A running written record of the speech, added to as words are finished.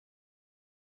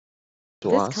to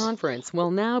This us. conference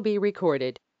will now be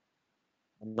recorded.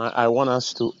 And I want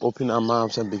us to open our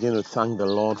mouths and begin to thank the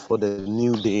Lord for the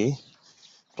new day,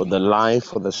 for the life,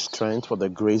 for the strength, for the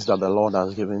grace that the Lord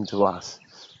has given to us.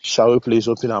 Shall we please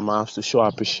open our mouths to show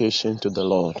appreciation to the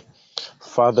Lord?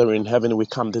 Father in heaven, we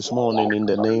come this morning in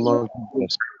the name of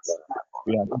Jesus.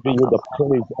 We are giving you the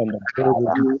praise and the glory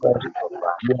because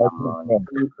you are good God.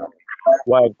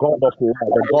 You are a God of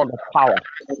love, a God of power,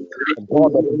 a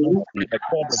God of mercy, a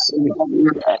God of grace.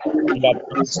 You have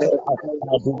answered us, you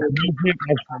have been delivering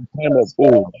us from time of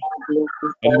old.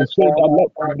 And we say that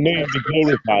let your name be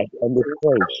glorified and be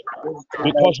praised.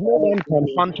 Because no one can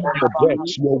fathom your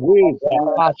depths, your ways are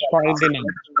past finding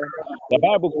out. The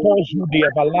Bible calls you the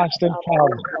everlasting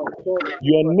Father.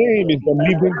 Your name is the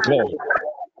living God.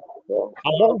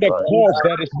 Among the gods,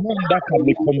 there is none that can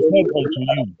be compared unto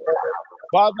you.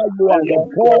 Father, you are the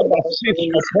God that sits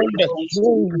upon the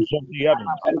thrones of the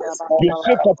heavens. You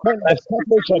sit upon the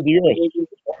surface of the earth.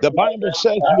 The Bible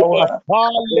says you are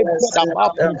far lifted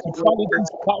above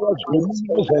principalities, powers,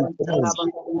 dominions, and thrones.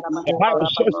 The Bible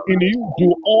says in you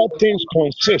do all things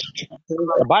consist.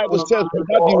 The Bible says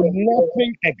without you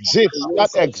nothing exists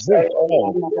that exists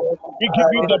all. We give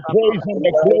you the praise and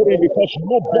the glory because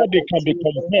nobody can be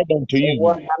compared unto you.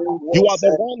 You are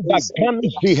the one that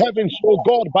garnished the heavens, O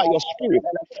God, by your spirit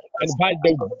and by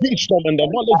the wisdom and the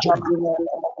knowledge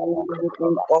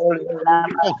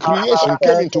of creation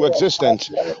came into existence.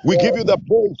 We give you the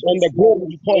praise and the glory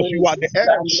because you are the El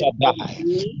Shaddai.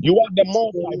 You are the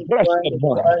multi-breasted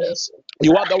one.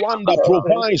 You are the one that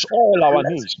provides all our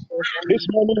needs. This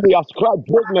morning we ascribe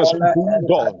greatness unto you,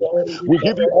 God. We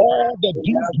give you all the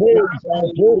due praise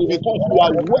and glory because you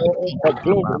are worthy of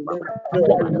glory. You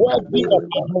are worthy of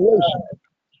adoration.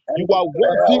 You are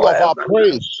worthy of our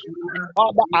praise.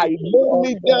 Father, I lay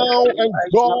me down and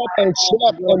God and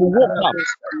slept and woke up.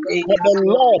 For the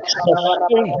Lord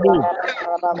sustained me.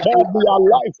 God, we are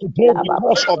alive today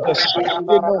because of the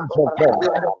sustenance of God.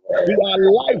 We are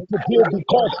alive today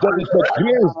because there is a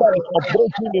grace that is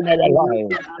operating in our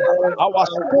lives. Our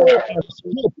soul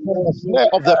escaped from the snare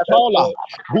of the fowler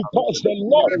because the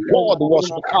Lord God was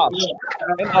with us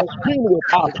and has been with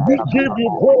us. We give you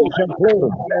praise and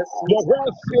glory. Your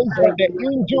word says that the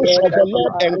angels of the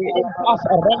Lord encompass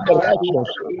around the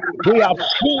righteous. We have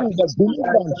seen the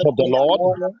deliverance of the Lord.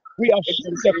 We have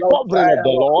seen the covering of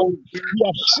the Lord. We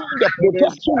have seen the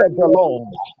protection of the Lord.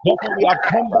 Therefore, we have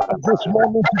come back this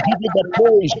morning to give you the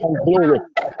praise and glory.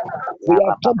 We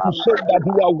have come to say that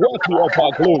you are worthy of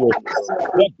our glory.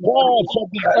 The gods of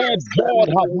the earth, God,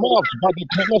 have mouths, but they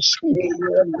cannot speak.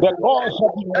 The gods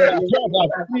of the earth, God,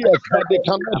 have ears, but they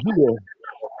cannot hear.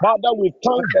 Father, we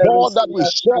thank God that we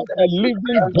serve a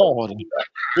living God.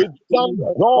 We thank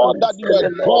God that you are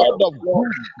God of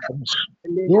goodness.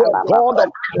 You are God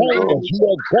of kindness. You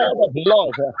are God of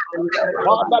love.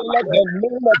 Father, let the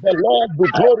name of the Lord be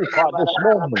glorified this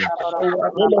morning.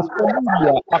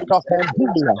 Elefthelia,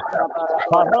 Akapandulia,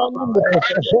 Parani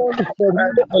Mepesazoni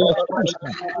Ferilo Eleftuska,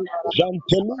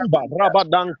 Janteluba,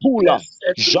 Rabadankula,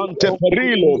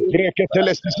 Janteferilo,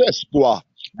 Breketelestisesqua,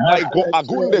 Maigo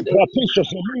Agunde Gratisos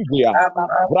Olivia,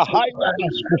 Rahaina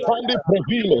Askufandi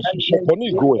Previlos,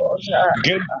 Soponigue,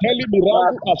 Genteli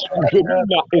Mirandu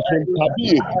Askufemina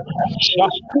Esuntabi,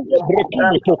 Shaskume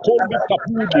Brekime Tokondi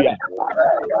Kapudia,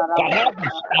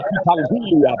 Canadis,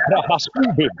 Apitangulia,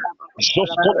 Brahaskube,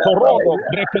 Joskotorodo,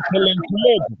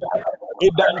 Breketelentuleg,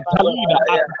 Edantalina,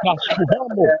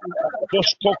 Akukashuvamo,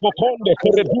 Joskokokonde,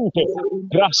 Peredute,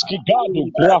 Graskigado,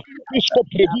 Grafisco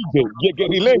Previde,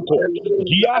 Yegerilenko,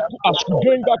 Giaku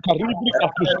Askugenga Karibri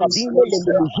Akuskabino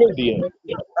Lemeluzendia,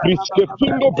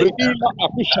 Priskefindo Breila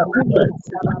Akushakunde,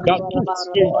 Gatus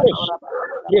Kentes,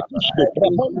 Kretuske,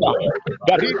 Prahanda,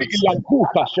 Garidi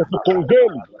Ilankuka,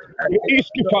 Sofokongeli,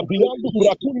 Iski Fabiandu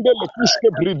Urakunde Lekuske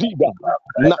Bridida,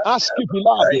 na Aski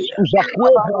Pilatus,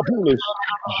 Uzakwe Bradules,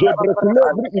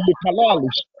 Jebrekulevri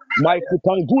Ilikalalis,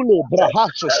 Maikutangulo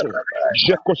Brahasoso,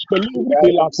 Jekoskelivri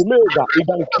Ilakulega,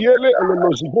 Ibankiele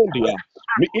Elenozigondia,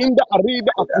 Mi inda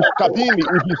arida akuskabini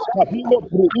uviskabino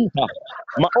bruita.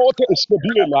 Maote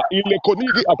eskebiela ile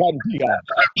konigi agandia.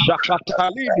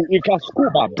 Jakatalidi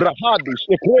ikaskuba brahadis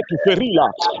ekwetu ferila.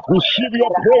 Receive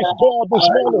your praise, God, this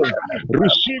morning.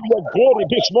 Receive your glory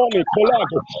this morning.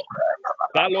 Kolago.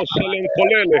 Dalo selen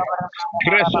kolele.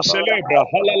 Greso celebra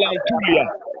halalantulia.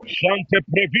 Jante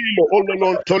previlo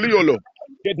ololon toliolo.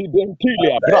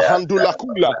 Gedidentilia brahandula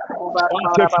kula.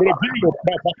 Ante frebilo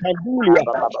prapakandulia.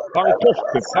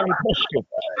 Pantoske.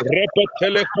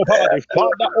 Repetele kobadi.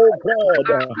 Father, oh God,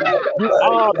 you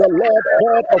are the Lord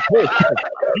God of hosts.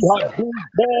 You have been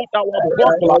God our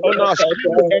buckler and our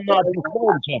shield and our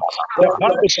defense. The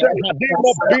Bible said, had it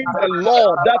not been the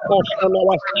Lord that was on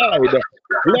our side,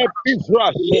 let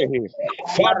Israel say,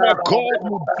 Father God,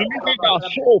 you delivered our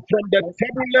soul from the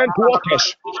turbulent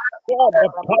waters, God, the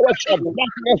powers of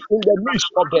darkness in the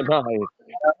midst of the night.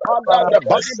 Father, the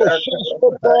Bible says,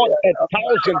 oh God,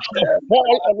 1,000 shall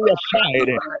fall on your side,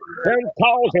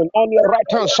 10,000 on your right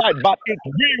hand side, but it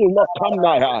will not come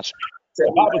nigh us.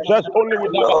 The Bible says, only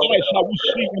with our eyes shall we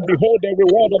see and behold the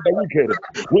reward of the wicked.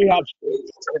 We have seen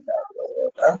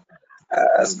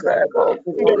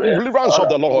the deliverance of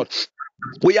the Lord.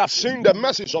 We have seen the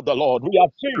message of the Lord. We have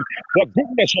seen the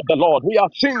goodness of the Lord. We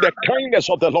have seen the kindness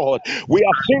of the Lord. We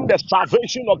have seen the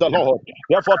salvation of the Lord.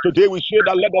 Therefore, today we say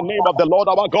that let the name of the Lord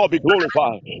our God be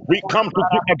glorified. We come to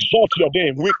exalt your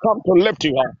name. We come to lift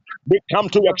you up. We come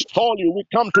to extol you. We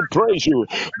come to praise you.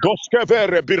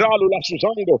 Goskevere biralu la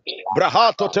suzango.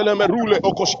 Brahato telemerule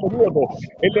okoskenuevo.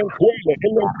 Elenquele,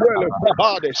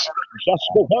 brabades.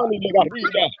 Jascovani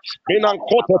legarida.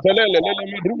 Benancote telele, lele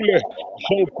medrule.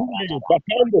 Zonkuli,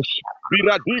 bacandos.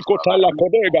 Biradiko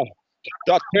talacodega.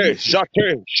 Jate,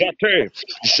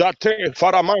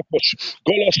 Faramancos,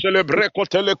 Golo Celebreco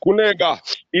Telecunega,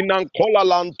 Inancola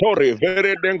Lantore,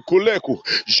 Vereden Culecu,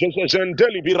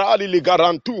 Zendeli Virali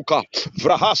Ligarantuca,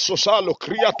 Vrahasso Salo,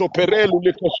 Criato Perelu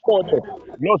Licoscode,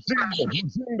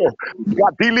 Lozindo,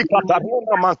 Gadili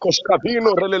Catarina,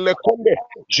 Mancoscavino, Releconde,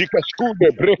 Gicascude,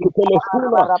 Breco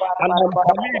Telescuna,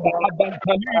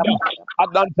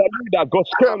 Adantalida,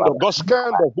 Goscando,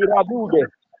 Viradude,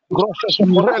 Grosso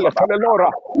Socorrele, Canelora,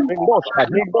 Mendosca,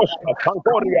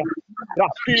 Pancoria,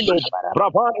 Rafino,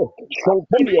 Bravano,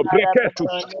 Soncolio,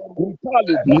 Brequetus,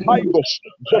 Untali, Bahaibos,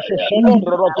 Josso Sonor,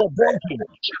 Rocobonti,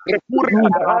 Recurri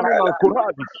Adarani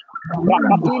Mancuradi,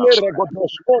 Bacatile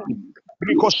Regodosconi,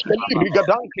 Ricosceli,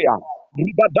 Rigadanquea,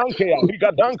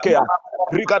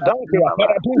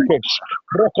 Paradunques,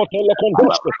 Rocotolo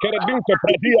Condosque, Keredinque,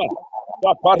 Pradia,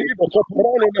 Parido,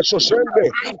 Soprano, Nesosende.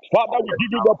 Father, we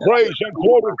give you the praise and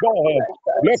glory, God.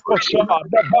 Lekosha,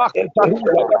 the back of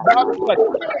Tahuda, the back of the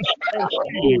taste and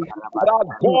see that our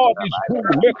God is good.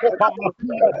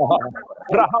 Lekopamatia,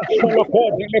 Brahasholoko,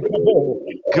 the Lekobo,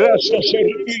 Cresto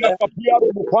Serili, Capiaro,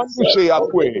 Mupandu,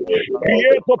 Acque,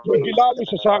 Creator Pregilalis,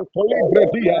 Sanctoli,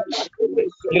 Bredia.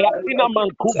 Rapina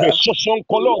Mancuve, Soson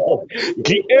Cologo,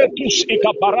 Gietus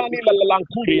Icaparani la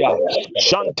Lancuria,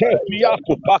 Jante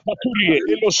Fiaco, Pacaturie,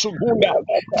 Elo Sugunda,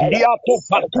 Liato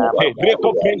Patute,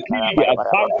 Greco Penkilia,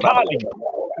 Zampali,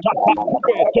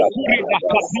 Tapacube, Tokuri da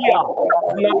Capia,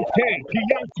 Nante,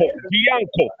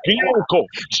 Bianco,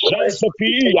 Santo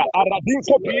Pia,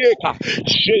 Aradinco Pieca,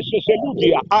 Jesus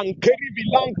Eludia, Ankeri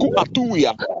Vilancu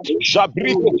Atuia,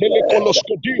 Jabrito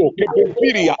Telecoloscodio, che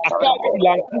Benfiria, Acari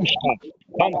Lancusta,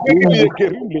 Pampeli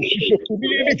Gerule,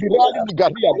 Shisotubili Virali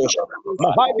Ligariados,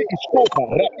 Mahadi Iskopa,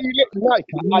 Raile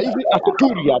Naika, Aivi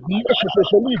Akoturia, Biesu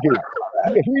Sosolige,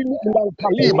 Yehini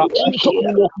Lankalima, Anto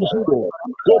Inokuzudo,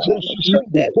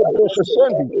 Gobrosesendi,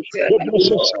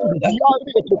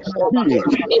 Diari Ekokumabi,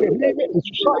 Sherine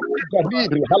Isusai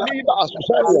Garibri, Halida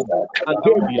Asusalia,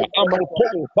 Antelia,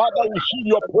 Amanto, Father, receive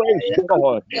your praise,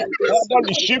 God. Father,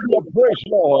 receive your praise,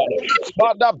 Lord.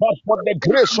 Father, but for the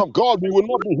grace of God, we will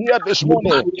not be here this morning.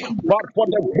 But for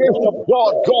the grace of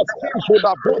God, things would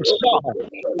have been sad.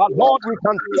 But Lord, we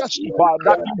can testify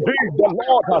that indeed the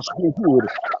Lord has been good.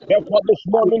 Therefore, this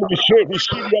morning we say,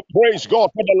 receive your praise,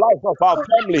 God, for the life of our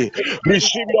family.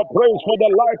 Receive your praise for the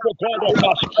life of God of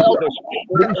our spouses.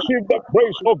 Receive the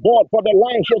praise of God for the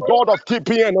lives of God of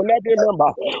TPN and every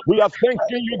member. We are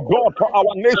thanking you, God, for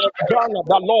our nation, Ghana,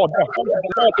 the Lord. The hand of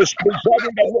the Lord is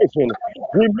preserving the nation.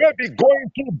 We may be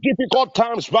going through difficult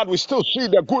times, but we still see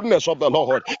the goodness of the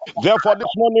Lord. Therefore,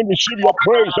 this morning, receive your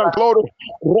praise and glory.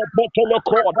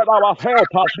 That our health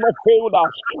has not failed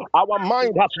us, our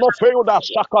mind has not failed us.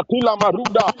 Sakatila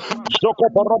Maruda,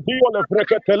 Zokoporodio,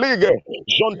 Lefreketelige,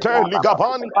 Jonte,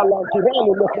 Ligavani,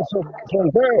 Alanturano,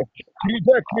 Lekesonde,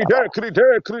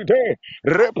 Cride,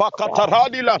 Repa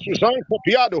Cataradi, La Suzan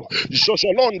Copiado,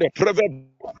 Josolonde, Preve.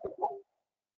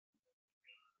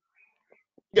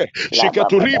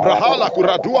 Shikaturi Brahala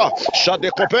Kuradua,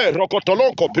 Shadekope,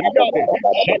 Rokotolonko, Priade,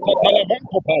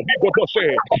 Shatatalamanko,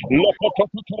 Vigotose,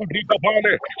 Lokotokutu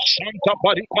Rigabane, Santa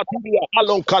Paricaturia,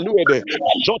 Alon Kaluede,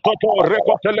 Sototo,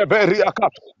 Rekoteleberia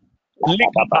Kat.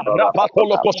 Likapa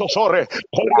rapatolo kososore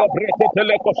korio brete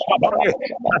teleko sabane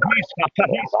tahiska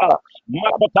tahiska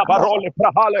makota barole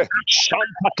prahale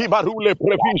shanta kibarule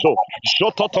previso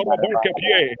jototoro bonke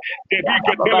pie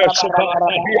dedike tele sopa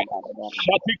tahia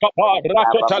shatika pa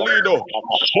rakotalido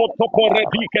soto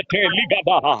poredike te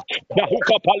ligabaha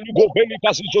dahuka palugo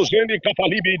velika sizozeni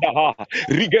kapalibi daha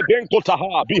rigedenko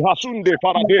taha bihasunde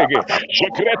faradege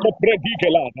secreto predike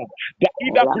lava da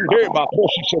ida kundeba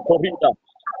kosi sekorita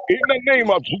in the name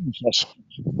of Jesus.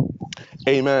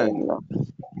 Amen.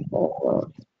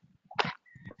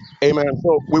 Amen.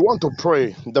 So we want to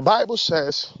pray. The Bible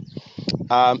says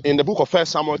in the book of 1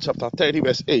 Samuel chapter 30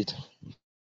 verse 8,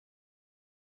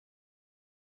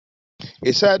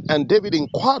 it said, and David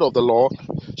inquired of the Lord,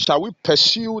 shall we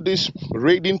pursue this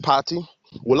raiding party?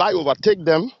 Will I overtake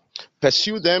them?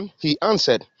 Pursue them? He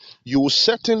answered, you will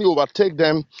certainly overtake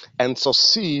them and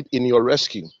succeed in your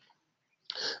rescue.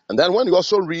 And then when you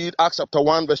also read Acts chapter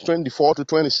 1, verse 24 to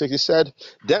 26, he said,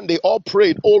 then they all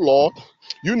prayed, O Lord,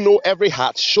 you know every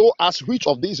heart. Show us which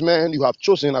of these men you have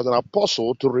chosen as an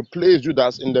apostle to replace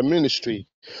Judas in the ministry,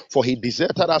 for he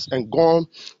deserted us and gone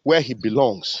where he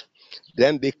belongs.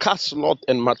 Then they cast lot,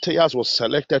 and Matthias was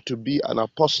selected to be an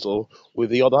apostle with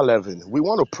the other 11. We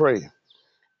want to pray.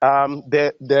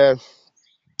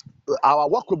 Our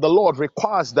work with the Lord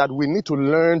requires that we need to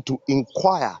learn to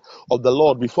inquire of the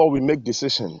Lord before we make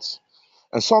decisions.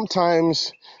 And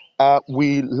sometimes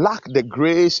we lack the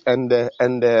grace and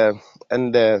the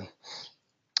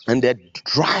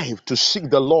drive to seek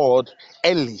the Lord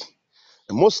early.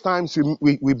 And most times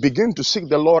we begin to seek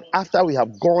the Lord after we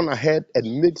have gone ahead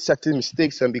and made certain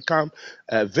mistakes and become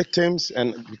victims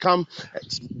and become,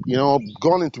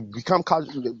 gone into become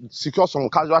secure some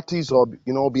casualties or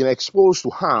being exposed to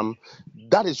harm.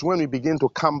 That is when we begin to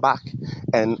come back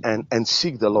and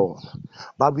seek the Lord.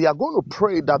 But we are going to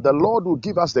pray that the Lord will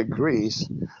give us the grace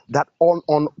that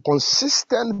on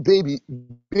consistent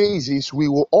basis we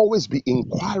will always be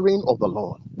inquiring of the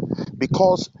Lord,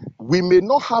 because we may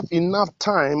not have enough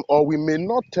time, or we may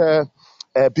not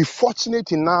be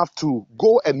fortunate enough to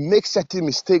go and make certain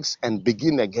mistakes and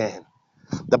begin again.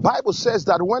 The Bible says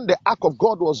that when the ark of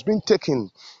God was being taken,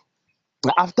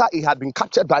 after it had been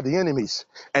captured by the enemies,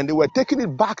 and they were taking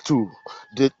it back to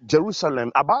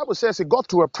Jerusalem, the Bible says it got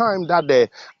to a time that the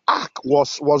ark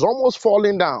was almost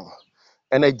falling down,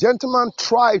 and a gentleman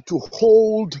tried to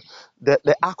hold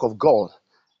the ark of God.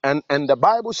 And the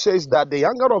Bible says that the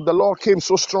anger of the Lord came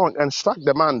so strong and struck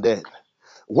the man dead.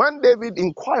 When David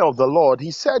inquired of the Lord,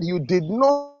 he said, you did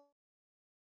not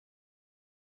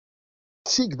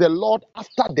seek the Lord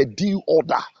after the due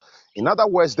order. In other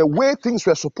words, the way things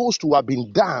were supposed to have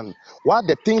been done, while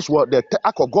the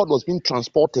ark of God was being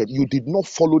transported, you did not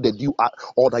follow the due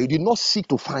order. You did not seek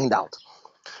to find out.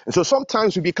 And so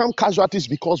sometimes we become casualties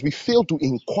because we fail to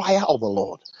inquire of the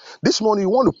Lord. This morning,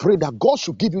 we want to pray that God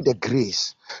should give you the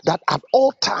grace that at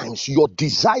all times your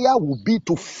desire will be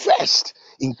to first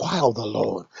inquire of the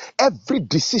Lord. Every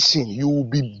decision you will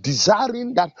be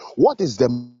desiring that what is the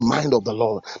mind of the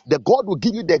Lord. That God will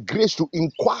give you the grace to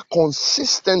inquire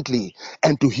consistently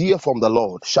and to hear from the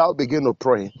Lord. Shall we begin to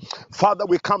pray? Father,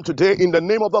 we come today in the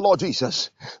name of the Lord Jesus.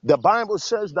 The Bible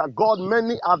says that God,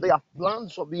 many are the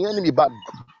plans of the enemy, but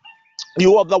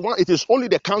you are the one. It is only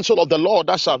the counsel of the Lord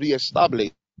that shall be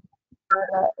established.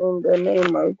 In the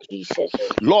name of Jesus,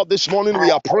 Lord, this morning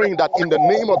we are praying that in the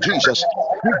name of Jesus,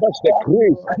 give us the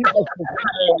grace, give us the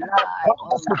grace. Help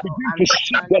us to begin to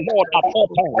seek the Lord at all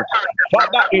times.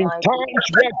 Father, in times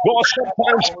where God,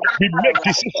 sometimes we make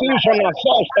decisions on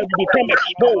ourselves and we become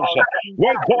exposed.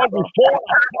 When God will fall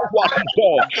as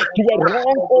God to a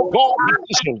wrong, oh God,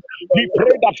 decision. We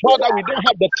pray that, Father, we don't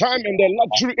have the time and the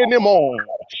luxury anymore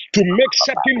to make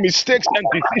certain mistakes and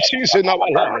decisions in our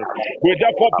life. We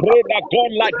therefore pray that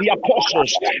God, like the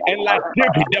apostles and like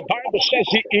David, the Bible says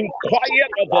he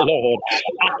inquired of the Lord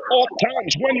at all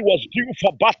times when he was due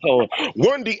for battle,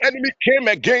 when the enemy came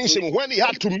against him, when he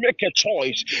had to make a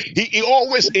choice, he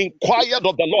always inquired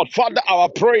of the Lord. Father, our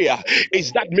prayer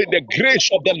is that may the grace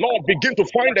of the Lord begin to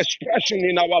find expression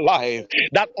in our life,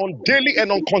 that on daily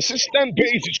and on consistent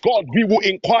basis, God, we will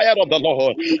inquire of the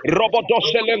Lord.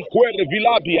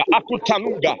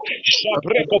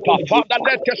 Father,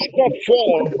 let us not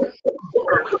fall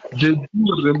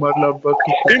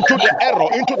into the error,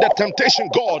 into the temptation,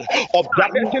 God, of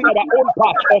directing our own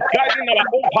paths, of guiding our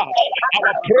own paths.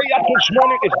 Our prayer this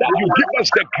morning is that you give us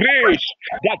the grace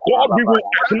that, God, we will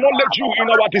acknowledge you in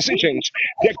our decisions,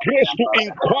 the grace to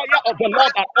inquire of the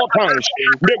Lord at all times.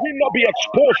 May we not be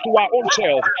exposed to our own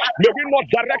self. May we not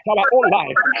direct our own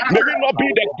life. May we not be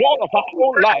the God of our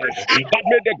own life, but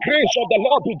may the grace of the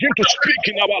Lord begin to speak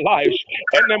in our lives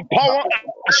and empower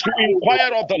us to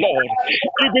inquire of the Lord.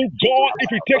 Even God,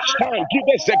 if it takes time, give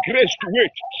us the grace to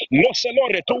wait. No,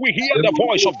 Senore, till we hear the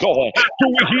voice of God,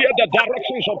 till we hear the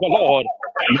directions of the Lord.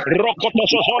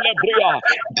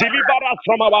 Deliver us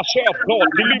from ourselves, Lord.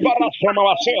 Deliver us from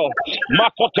ourselves.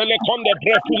 Makotelekonde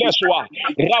brefileswa.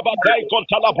 Rabatai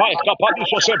kontalabai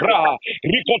kapadiso sebra.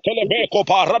 Rikotelebeko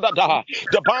paradada.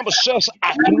 The Bible says,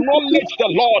 acknowledge the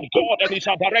Lord God and He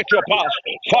shall direct your path.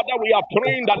 Father, we are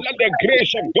praying that let the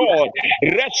grace of God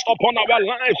rest upon our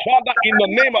lives, Father, in the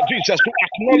name of Jesus, to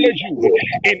acknowledge you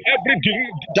in every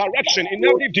direction, in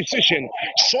every decision,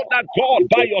 so that God,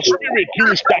 by your Spirit, you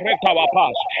will direct our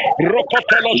path.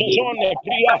 Rokotolozozone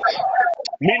priya.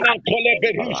 Mina kole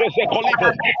beruze ze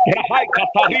kolivo. Rahai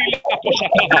katarila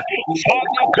kosataha.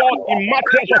 Father God, in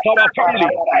matters of our family,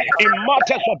 in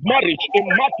matters of marriage, in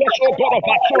matters, oh God, of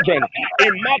our children,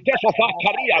 in matters of our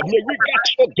career, may we get,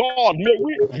 oh God, may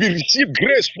we receive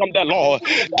grace from the Lord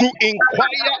to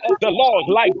inquire of the Lord.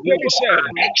 Like David said,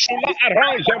 should I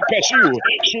arise and pursue?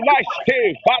 Should I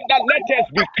stay? Father, let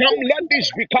this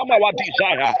become our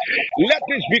desire. Let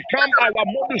this become our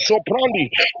modus operandi.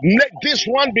 Let this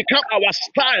one become our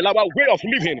style, our way of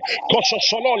living.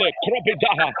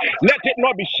 Let it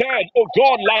not be said, oh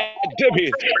God, like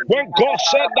David, when God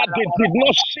said that they did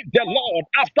not seek the Lord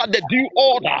after the due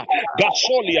order.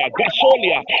 Gasolia,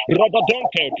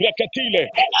 Robodonte, Prekatile,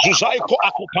 Zuzaiko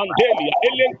Akupandelia,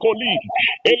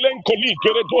 Elenkoli,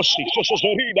 Geredosi,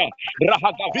 Sosozorida,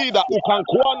 Rahagavida,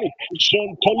 Ukankwani,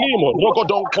 Sontolimo,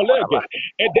 Rogodon Kolege,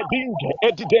 Edebinde,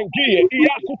 Edidengie,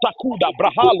 Iakutakuda,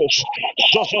 Brahalos,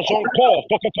 Sosozonko,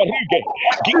 Tokotorige,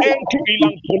 Gientu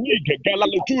Ilankolige,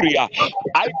 Galaluturia,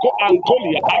 Aiko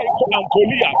Ankolia,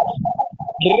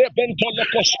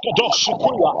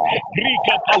 Reventolokoskodosukuya,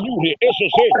 Rika Paluri,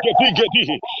 Esose,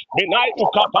 Gedi, Benai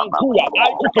Ukapankua,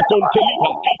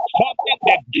 Aikukonteliva. Father,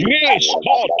 the grace,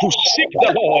 God, to seek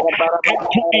the Lord and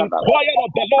to inquire of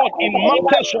the Lord in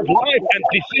matters of life and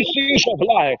decisions of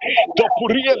life. To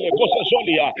Puriele,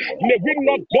 Gosesolia, may we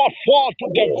not go fall to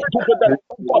the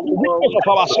weakness of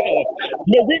ourselves.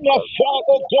 May we not fall,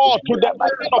 oh God, to the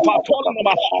end of our falling of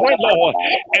our strength, Lord,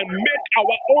 and make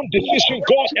our own decision,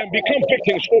 God, and become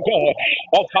victims, oh God,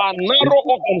 of our narrow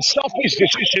and selfish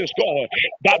decisions, God,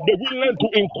 that may we learn to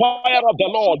inquire of the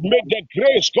Lord. Make the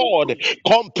grace, God,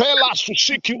 compel us to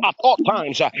seek you at all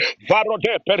times.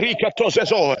 Varode perike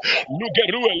tozezo,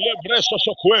 lugerue lebreso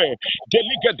sokwe,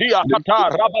 deligedia kata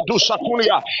rabadu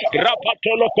sakulia,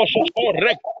 rapatolo kososo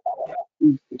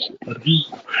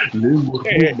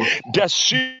the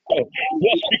seal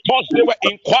was because they were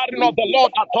inquiring of the Lord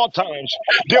at all times.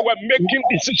 They were making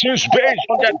decisions based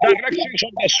on the directions of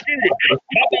the Spirit.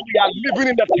 Father, we are living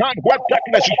in the time where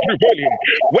darkness is prevailing,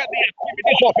 where the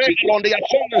activities of hell on the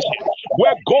ascendancy,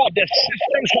 where God, the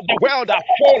systems of the world are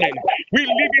falling. We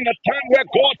live in a time where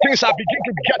God things are beginning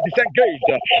to get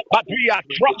disengaged, but we are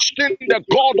trusting the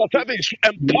God of heaven to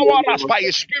empower us by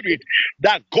His Spirit,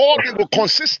 that God will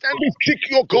consistently seek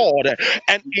your God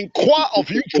and inquire of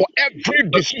you for every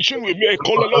decision we make.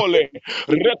 Kololole,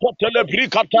 rekotele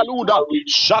brikataluda,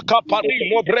 shaka pari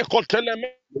lo brekotele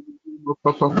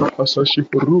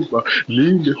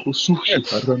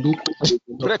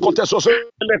brekote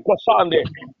sosele kosande.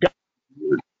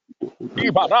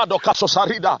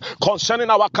 Concerning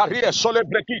our career,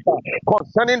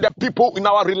 concerning the people in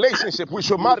our relationship we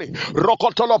should marry,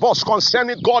 Rokotolobos,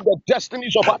 concerning God, the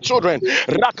destinies of our children,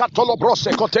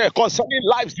 concerning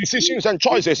life's decisions and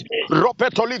choices,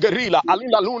 Ropetoligerila,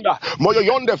 Alina Lunda,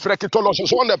 Moyoyonde,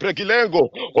 Frekitolosonde, Prekilengo.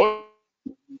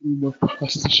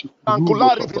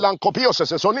 Ankulari vilankopio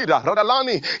sesonida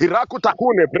radalani iraku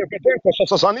takune prepetenko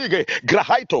sasanige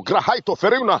grahaito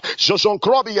feruna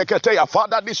josonkrobi yeketea.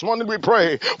 Father, this morning we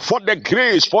pray for the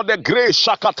grace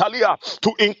shakatalia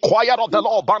to inquire of the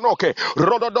Lord. Banoke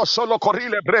rododo solo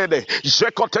korile brede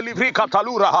jekotelivri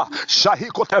katalura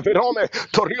shahiko teverome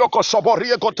torioko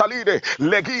soborie kotalide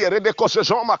legie rede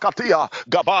kosezoma katia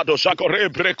gabado sakore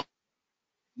breko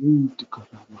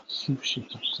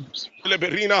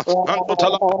Liberina,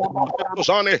 Antotala,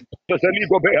 Sane,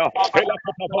 Teseligo Bea, Ela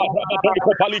Catava,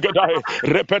 Rabato Paligadai,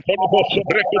 Repetolo Bosso,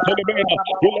 Brecatelemena,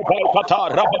 Ilebai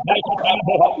Cata, Rababai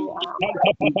Cataliboha,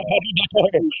 Santa Papa Padita,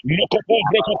 Locopo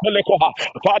Brecatelecoha.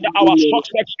 Father, our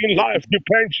success in life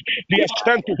depends the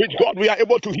extent to which God we are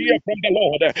able to hear from the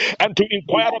Lord and to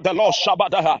inquire of the Lord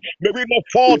Shabbat. May we not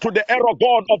fall to the error,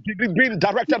 God, of being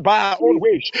directed by our own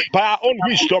ways, by our own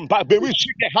wisdom, but may we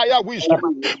seek a higher wisdom.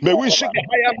 May we seek a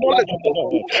higher knowledge of the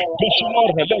Lord.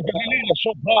 Kosunor, Legelina,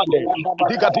 Sobrade,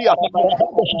 Digadia,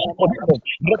 Tamarabando, Susukorino,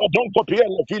 Robodonko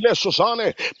Piele, File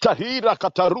Susane, Tahira,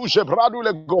 Kataruje,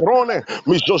 Bradule, Gorone,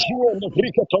 Misosue,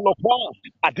 Nevrika Tolopa,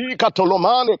 Adika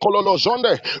Tolomane,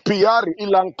 Kololozonde, Piari,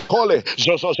 Ilankole,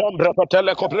 Zozozombre,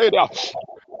 Patele Cobreda,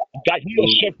 Dahio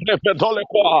Sheprepe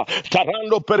Dolequa,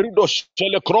 Tarando Perido,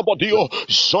 Sele Crobodio,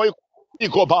 Soy.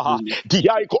 Ikobaha,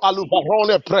 Diaiko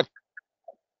Alubarone,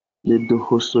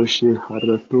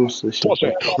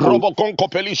 Robo conco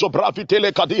peliso bravi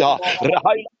telecadia,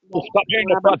 Rahai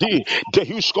Scapeno Pradi,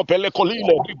 Dehusco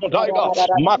Pelecolino, Ribodaiga,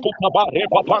 Maco Tabare,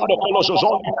 Papando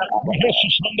Colosozoni,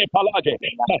 Jesus Nande Palage,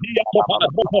 Tahia Copara,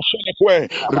 Rocoseneque,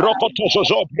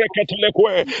 Rocotoso,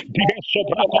 Brecateleque, Digesso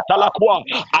Bracatalaqua,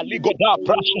 Aligoda,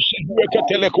 Praso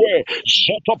Sebuecateleque,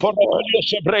 Sotoporolio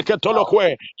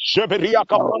Sebrecatoloque, Severia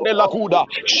Capande Lacuda,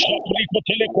 Shabrico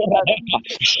Telecoradaca,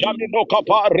 Shamino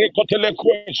Capa,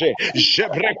 Recotelequese,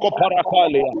 Jebreco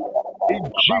Paracalia. In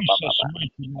Jesus'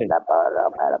 mighty name.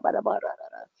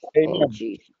 In Amen.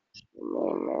 Jesus'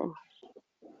 name,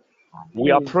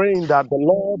 We are praying that the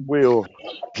Lord will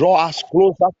draw us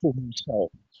closer to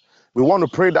Himself. We want to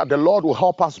pray that the Lord will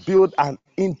help us build an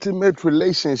intimate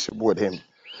relationship with Him.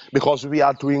 Because we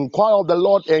are to inquire of the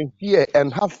Lord and hear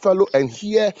and have fellow and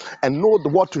hear and know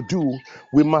what to do.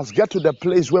 We must get to the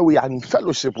place where we are in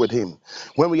fellowship with Him,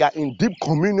 when we are in deep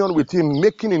communion with Him,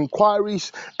 making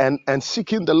inquiries and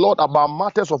seeking the Lord about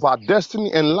matters of our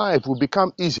destiny and life will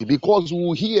become easy because we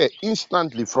will hear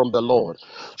instantly from the Lord.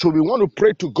 So we want to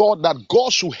pray to God that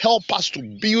God should help us to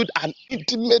build an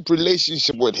intimate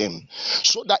relationship with Him,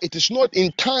 so that it is not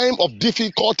in time of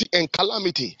difficulty and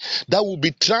calamity that we'll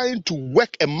be trying to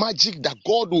work a magic that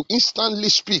God will instantly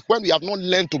speak when we have not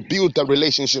learned to build the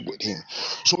relationship with Him.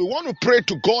 So we want to pray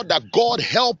to God that God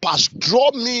help us,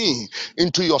 draw me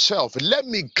into yourself. Let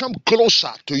me come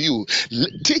closer to you.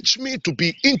 Teach me to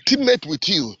be intimate with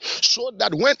you so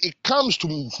that when it comes to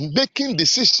making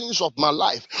decisions of my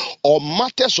life or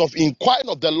matters of inquiring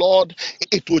of the Lord,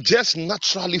 it will just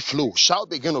naturally flow. Shall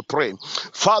we begin to pray?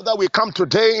 Father, we come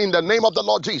today in the name of the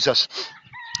Lord Jesus.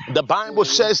 The Bible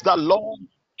says that, Lord,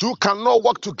 two cannot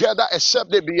work together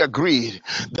except they be agreed.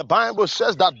 The Bible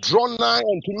says that draw nigh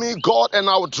unto me, God, and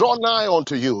I will draw nigh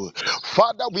unto you.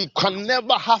 Father, we can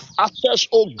never have access,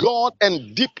 oh God,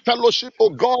 and deep fellowship, oh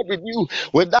God, with you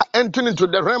without entering into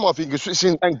the realm of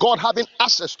inquisition and God having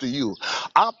access to you.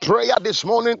 Our prayer this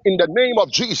morning in the name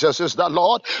of Jesus is that,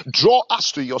 Lord, draw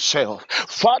us to yourself.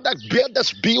 Father, let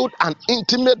us build an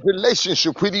intimate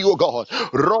relationship with you, oh God.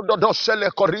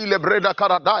 Rododosele korile breda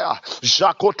karadaya,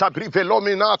 Jakota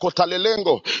brivelomina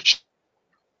kotalelengo,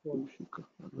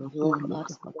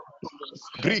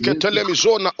 brike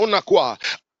telemizona unakwa.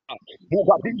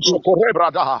 Bugadiso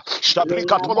correbrada,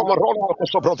 Stabrica Tolomorono,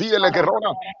 Costobrovie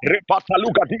Legerona, Repata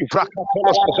Lugadi,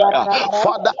 Fracatolo Sazaya.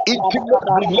 Father, intimate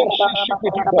relationship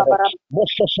with you, God.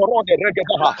 Mososorone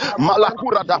Regedaha,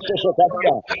 Malakura da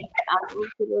Sosotabia. an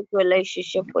intimate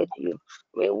relationship with you.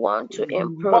 We want to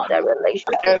improve that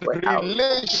relationship A with our.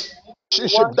 We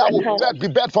relationship want that that will kind of. be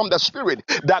birthed from the Spirit,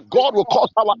 that God will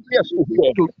cause our ears to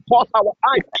hear, cause our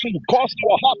eyes to see, cause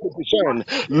our heart to discern.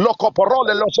 Loco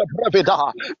porole lo se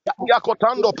breveda,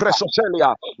 Iacotando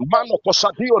presocelia, Mano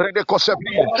cosadio rede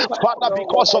cosebria. Father,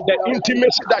 because of the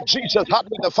intimacy that Jesus had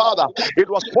with the Father, it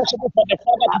was possible for the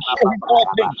Father to show Him all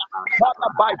things. Father,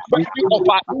 by virtue of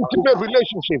our intimate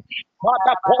relationship,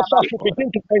 Father, cause us to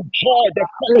begin to enjoy the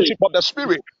fellowship of the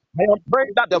Spirit. I am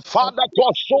praying that the Father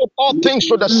God showed all things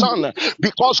to the Son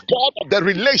because God of the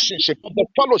relationship, of the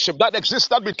fellowship that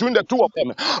existed between the two of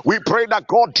them. We pray that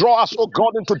God draw us, oh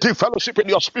God, into deep fellowship in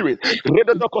your spirit.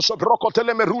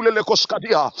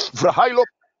 Vrahailo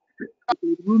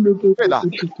peda,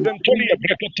 Ventolia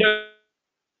brekete,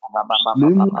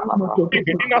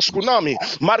 Tsunami,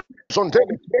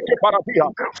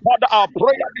 Father, our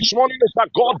prayer this morning is that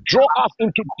God draw us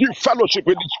into deep fellowship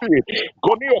with the Spirit.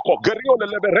 Gonioko, Geriole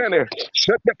Leberene,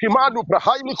 Shetekimanu,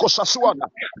 Brahaili Kosasuana,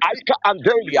 Aika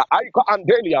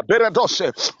Andelia,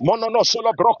 Beredose, Monono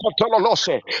Solo Broco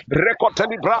Tololose,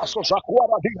 Recoteli Braso,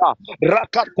 Zakuara Dia,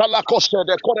 Rakatala Costa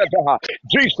de Coredaha.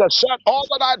 Jesus said, all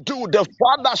that I do, the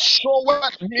Father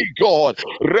showeth me God.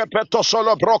 Repeto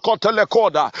Solo Broco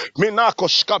Telecoda, Minako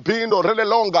Scabino,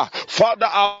 Relelonga. Father,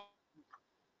 our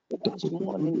This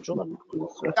morning, God,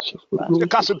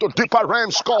 take us into deeper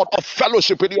realms, God, of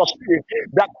fellowship with your Spirit.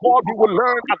 That God, we will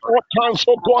learn at all times,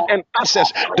 oh God, and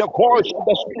access the voice of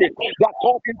the Spirit. That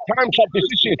God, in times of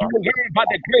decisions, we will learn by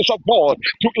the grace of God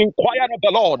to inquire of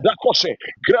the Lord. That cause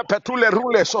grepetule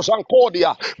rule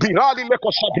sosankodia birali leko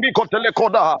sabriko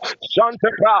telekoda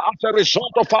santebra. As a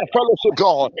result of our fellowship,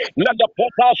 God, let the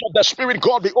portals of the Spirit,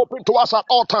 God, be open to us at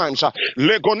all times.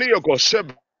 Legoniogo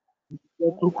seb.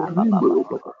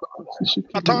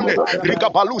 Atane,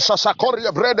 Rigabalusa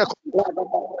Sakoria Brede,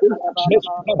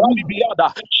 Mescavali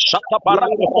Biada, Shata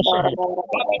Barako Kosebe.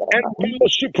 And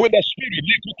fellowship with the Spirit,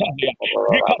 Likutavia.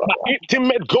 Rikapa,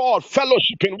 intimate God,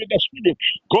 fellowshipping with the Spirit.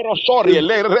 Gorosori,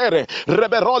 Lerere,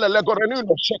 Reberole,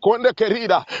 Legorenuno, Seconde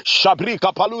Querida,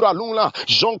 Shabrika Palura Luna,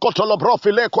 Zonko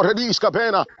Tolobrofi, Le Corredisca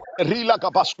Pena. Rila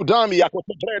Kapaskudami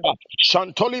Yakotobreda,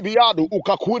 Shantoli Biadu,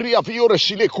 Ukakuria Viore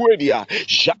Silequedia,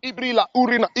 Jaibrila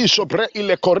Urina Isobre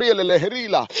ile Corriele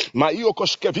Leherila, Maio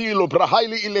Koskevilo,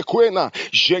 Brahaili ile Quena,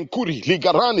 Jenkuri,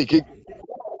 Ligarani,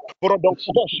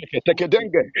 Porodonkosheke,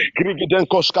 Tekedenge,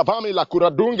 Grigidenkos Kavami, La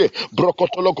Kuradunge,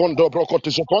 Brokotologondo,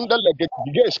 Brokotizokonda,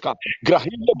 Legeska,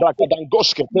 Grahile,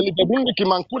 Brakadangoske, Telebungi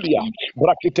Kimankulia,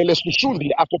 Brakitele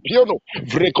Susundi, Akopiono,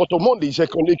 Vrekotomondi,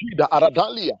 Zekolikida,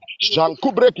 Aradalia,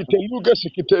 Jankubre Kiteluga,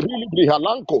 Sikiterili,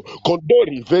 Brihalanko,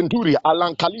 Kondori, Venduri,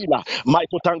 Alankalila,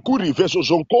 Maiko Tankuri, Veso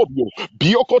Zonkobio,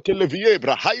 Bioko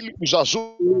Televiebra, Haili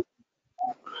Uzazu.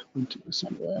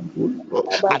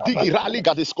 Adigirali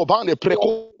Gadescobane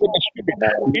Preco with the Spirit.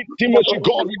 Intimacy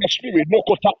God with the Spirit. No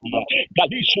kotama.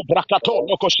 Galisho Brakato,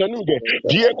 no Kosenuge,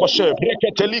 Diego Se,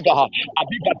 Breketeliga,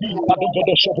 Adigadi,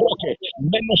 Adogodo Sobroke,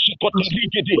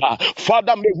 Menosikoterigidia.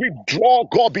 Father, may we draw,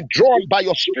 God, be drawn by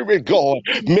your Spirit, God.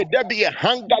 May there be a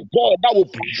hunger, God, that will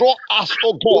draw us,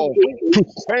 oh God, to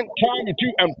spend time with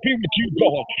you and be with you,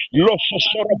 God.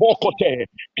 Lososorobokote,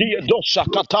 Kiedosa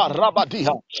Kata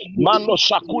Rabadiha, Mano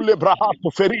Sakule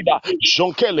Brahato Ferida,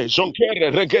 Zonkere,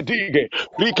 Regedige,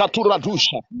 Rikatura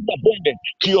Dusha, Bonde,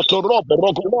 Kiotorobe,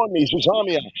 Rogoloni,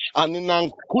 Zuzamia,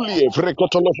 Aninankulie,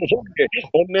 Vrekotolofozonge,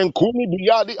 Onenkuni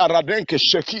Biadi, Aradenke,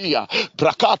 Shekia,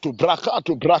 Brakatu,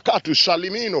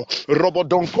 Salimino,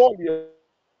 Robodonkolia.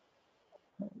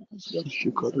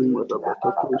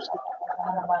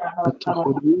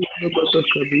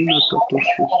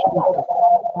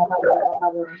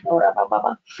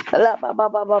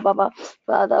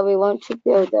 Father, we want to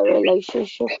build a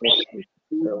relationship with you.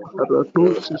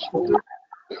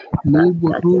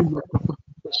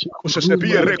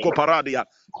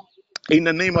 In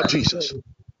the name of Jesus.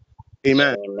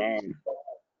 Amen. Amen.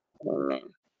 Amen.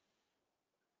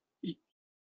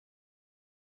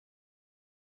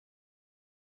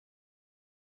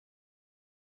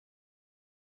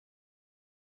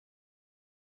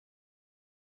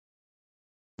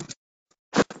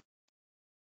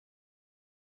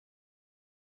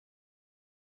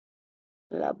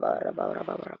 Father,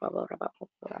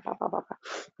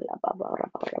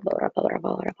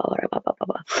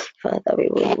 we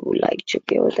would like to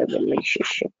build a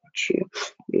relationship with you.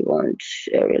 We want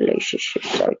a relationship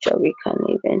such that we can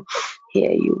even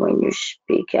hear you when you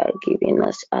speak, giving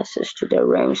us access to the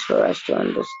realms for us to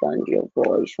understand your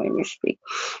voice when you speak.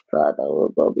 Father,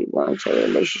 oh God, we want a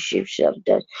relationship so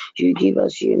that you give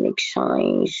us unique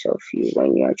signs of you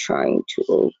when you're trying to,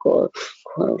 oh God,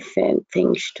 confirm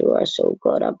things to us, oh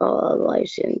God, about our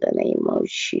lives in the name of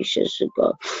Jesus, oh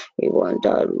God. We want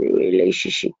that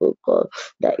relationship, oh God,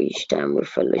 that each time we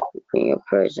fellowship in your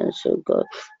presence, oh God,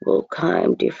 will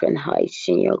climb different heights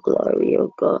in your glory,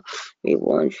 oh God. We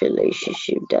want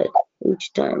relationship that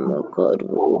each time, oh God, we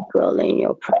will dwell in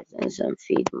your presence and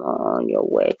feed more on your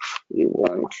way. We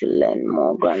want to learn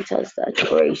more. Grant us that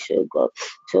grace, oh God,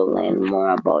 to learn more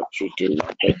about you, to know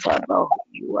better about who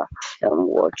you are and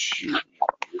what you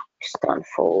stand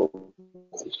for,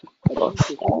 God,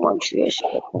 and what you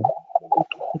expect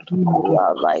in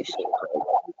our lives,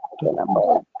 and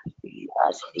about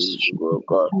as we go,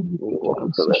 God, we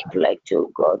want to reflect, oh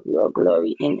God, your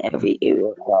glory in every area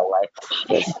of our life,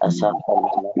 just as our family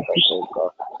members, oh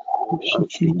God, we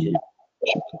want you to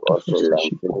also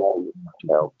learn to know you.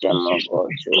 Help them, oh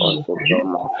God, to also grow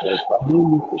more closer.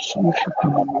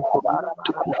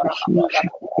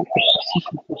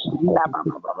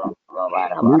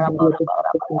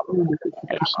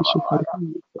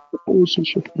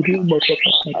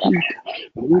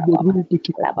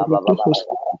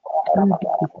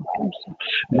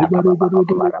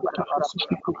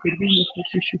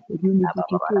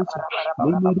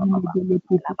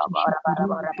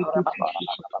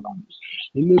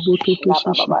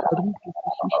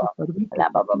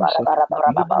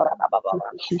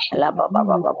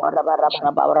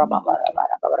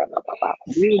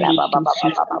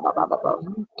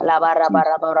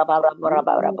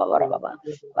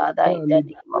 Father, in the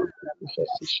name of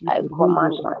Jesus, I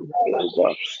command my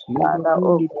Savior, Father,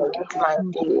 oh God, let my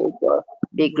Savior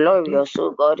be glorious,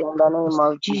 oh God, in the name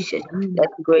of Jesus. Let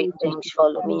great things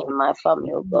follow me and my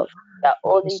family, oh God. That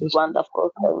all these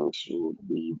wonderful things will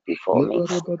be before me.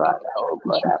 Father, oh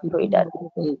God, I pray that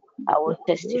I will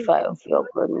testify of your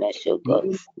goodness, oh God,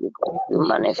 because you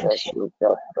manifest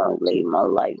yourself strongly in my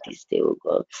life this day, oh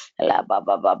God. La ba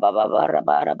ba ba ba ba ba ra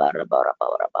ba ra ba ra ba ra ba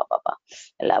ra ba ba ba.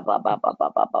 La ba ba ba ba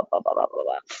ba ba ba ba ba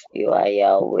ba. You are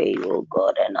Yahweh, oh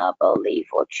God, and I believe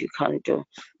what you can do.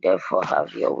 Therefore,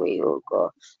 have your way, oh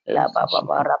God. La ba ba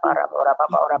ba ra ba ra ba ra ba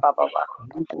ba ra ba ba ba.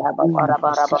 La ba ba ra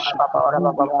ba ra ba ra ba ba ra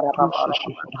ba ba ra ba ba ra ba.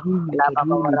 La ba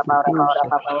ba ra ba ra ba ra ba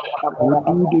ba ra ba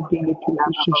ba ra ba.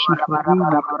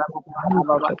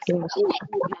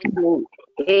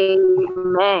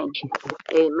 Amen.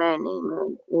 Amen.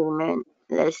 Amen. Amen.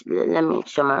 Let me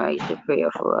summarize the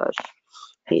prayer for us.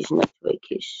 His network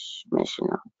is messing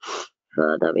up.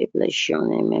 Father, we bless your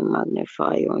name and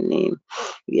magnify your name.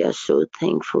 We are so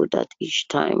thankful that each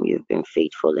time you've been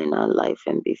faithful in our life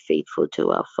and be faithful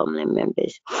to our family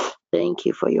members. Thank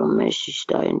you for your mercies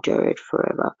that endure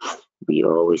forever. We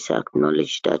always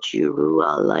acknowledge that you rule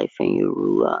our life and you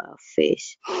rule our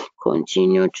affairs.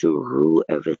 Continue to rule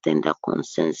everything that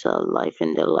concerns our life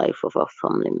and the life of our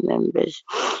family members.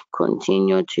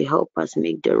 Continue to help us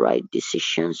make the right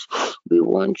decisions. We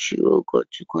want you, oh God,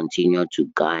 to continue to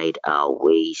guide our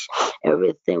ways.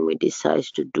 Everything we decide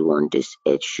to do on this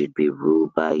earth should be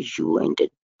ruled by you and the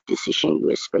decision you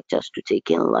expect us to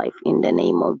take in life. In the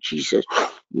name of Jesus,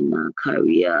 in our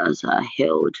careers, our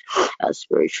health, our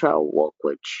spiritual walk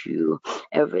with you,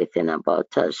 everything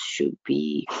about us should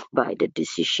be by the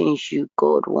decisions you,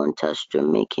 God, want us to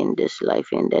make in this life.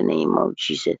 In the name of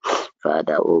Jesus,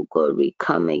 Father, oh God, we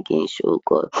come against, oh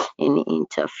God, any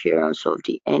interference of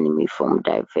the enemy from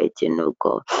diverting, oh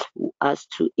God, us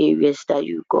to areas that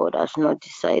you, God, has not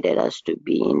decided us to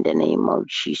be. In the name of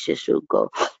Jesus, oh God,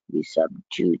 we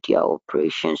subdue their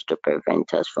operations to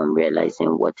prevent us from realizing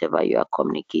whatever you are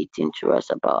communicating to us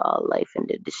about our life and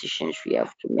the decisions we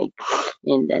have to make.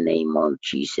 In the name of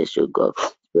Jesus, oh God,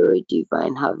 Spirit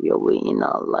divine, have your way in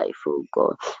our life, oh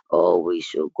God. Always,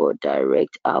 oh God,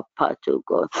 direct our path, oh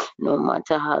God. No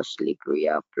matter how slippery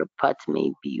our path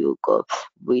may be, oh God,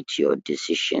 with your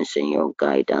decisions and your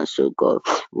guidance, oh God,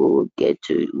 we'll get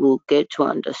to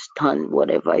understand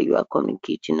whatever you are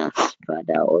communicating us.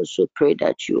 Father, I also pray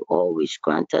that you always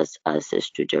grant us access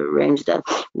to the realms that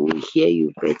we will hear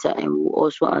you better and we will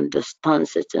also understand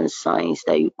certain signs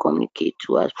that you communicate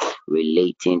to us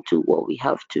relating to what we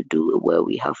have to do, where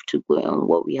we have to go, and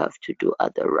what we have to do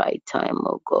at the right time,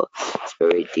 oh God.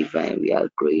 Spirit divine, we are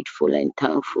grateful and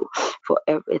thankful for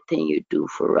everything you do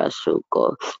for us, oh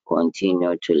God.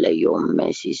 Continue to let your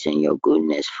mercies and your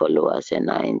goodness follow us and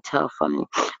our entire family.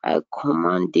 I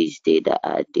command this day that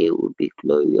our day will be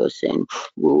glorious and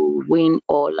we will win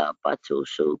all our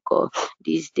battles, oh God.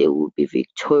 This day will be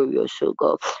victorious, oh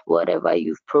God. Whatever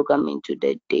you've programmed into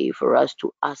the day for us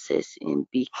to access and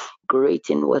be great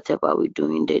in whatever we do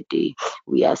in the day,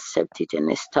 we accept it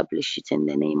and establish it in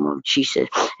the name of Jesus.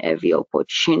 Every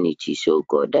opportunity, so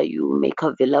God, that you will make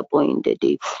available in the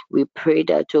day, we pray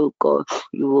that, oh God,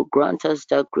 you will grant us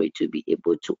that grace to be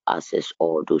able to access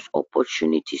all those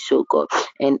opportunities, oh God,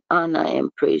 and honor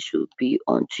and praise will be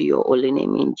unto your holy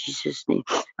name in Jesus' name.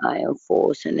 I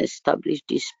enforce and establish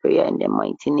this prayer in the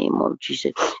mighty name of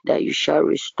Jesus, that you shall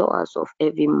restore us of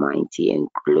every mighty and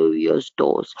glorious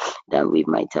doors that we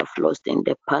might have lost in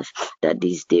the past, that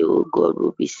this day, oh God,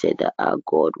 will be said that our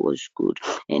God was good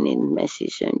and in mercy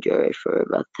endure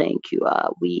forever. Thank you.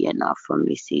 We and our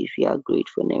family says we are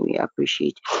grateful and we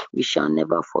appreciate. We shall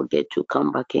never forget to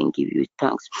come back and give you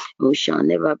thanks. We shall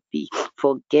never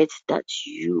forget that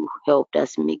you helped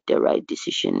us make the right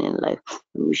decision in life.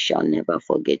 We shall never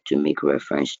forget to make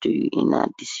reference to you in our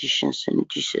decisions in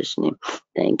Jesus' name.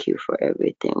 Thank you for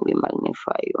everything. We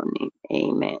magnify your name.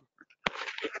 Amen.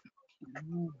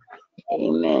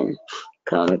 Amen.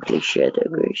 Can we please share the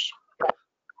grace?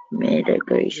 May the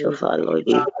grace of our Lord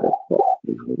Jesus Christ,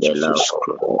 the love Jesus of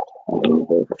Christ. God, and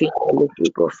the sweet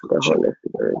fellowship of the Holy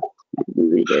Spirit be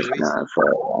with us Grace now and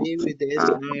forever. be with us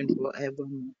now and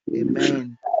forevermore.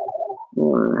 Amen.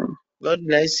 Amen. God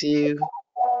bless you.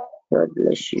 God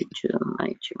bless you too,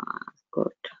 mighty one.